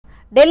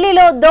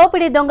ఢిల్లీలో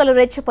దోపిడీ దొంగలు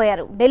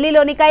రెచ్చిపోయారు.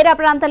 ఢిల్లీలోని ఖైరా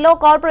ప్రాంతంలో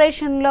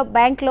కార్పొరేషన్లో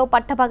బ్యాంకులో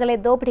పట్టపగలే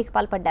దోపిడీకి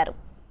పాల్పడ్డారు.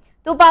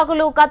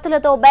 తుపాకులు,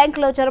 కత్తులతో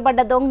బ్యాంకులో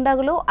చొరబడ్డ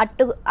దొంగలు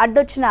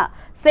అడ్డొచ్చిన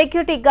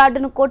సెక్యూరిటీ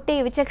గార్డును కొట్టి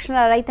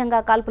విచక్షణ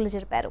రహితంగా కాల్పులు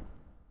జరిపారు.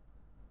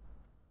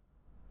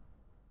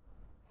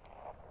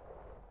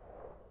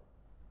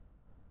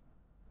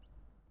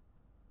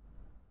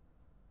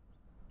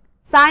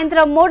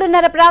 సాయంత్రం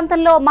 3:30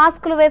 ప్రాంతంలో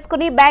మాస్కులు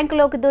వేసుకుని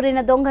బ్యాంకులోకి దూరిన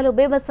దొంగలు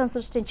బీభత్సం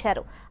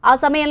సృష్టించారు. ఆ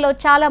సమయంలో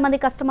చాలా మంది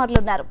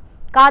కస్టమర్లున్నారు.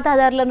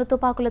 ఖాతాదారులను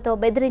తుపాకులతో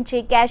బెదిరించి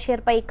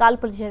క్యాషియర్ పై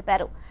కాల్పులు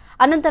జరిపారు.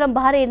 అనంతరం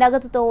భారీ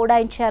నగదుతో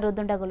ఉడాయించారు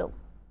దుండగులు.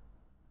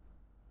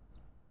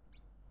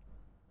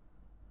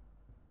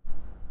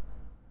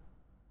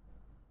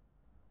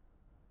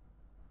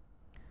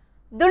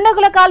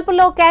 దుండగుల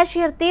కాల్పుల్లో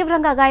క్యాషియర్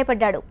తీవ్రంగా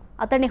గాయపడ్డాడు.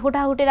 అతన్ని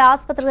హుటాహుటిన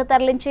ఆసుపత్రికి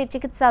తరలించి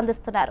చికిత్స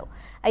అందిస్తున్నారు.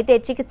 అయితే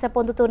చికిత్స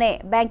పొందుతూనే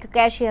బ్యాంకు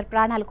క్యాషియర్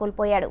ప్రాణాలు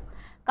కోల్పోయాడు.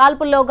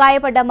 కాల్పుల్లో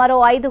గాయపడ్డ మరో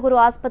 5గురు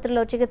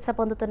ఆసుపత్రిలో చికిత్స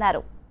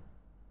పొందుతున్నారు.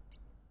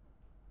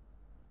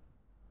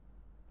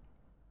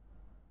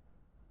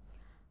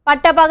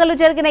 పట్టపగలు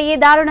జరిగిన ఈ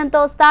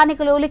దారుణంతో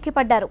స్థానికులు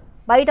ఉలిక్కిపడ్డారు.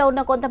 బయట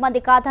ఉన్న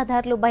కొంతమంది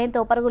ఖాతాదారులు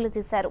భయంతో పరుగులు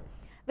తీశారు.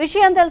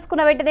 విషయం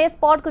తెలుసుకున్న వెంటనే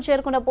స్పాట్కు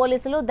చేరుకున్న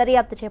పోలీసులు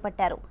దర్యాప్తు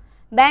చేపట్టారు.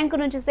 బ్యాంకు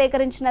నుంచి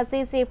సేకరించిన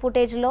సీసీ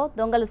ఫుటేజ్లో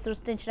దొంగలు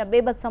సృష్టించిన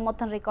బీభత్సం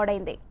మొత్తం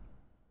రికార్డైంది.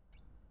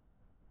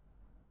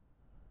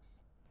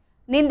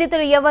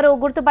 నిందితులు ఎవరూ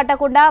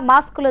గుర్తుపట్టకుండా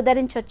మాస్కులు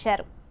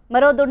ధరించొచ్చారు.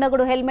 మరో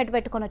దుండగుడు హెల్మెట్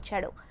పెట్టుకుని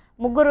వచ్చాడు.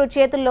 3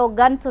 చేతుల్లో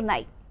గన్స్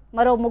ఉన్నాయి.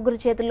 మరో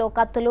 3 చేతుల్లో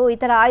కత్తులు,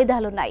 ఇతర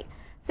ఆయుధాలున్నాయి.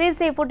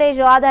 సీసీ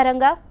ఫుటేజ్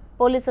ఆధారంగా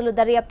పోలీసులు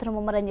దర్యాప్తును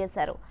ముమ్మరం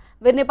చేశారు.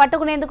 వీరిని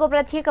పట్టుకునేందుకు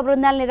ప్రత్యేక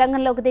బృందాల్ని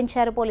రంగంలోకి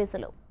దించారు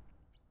పోలీసులు.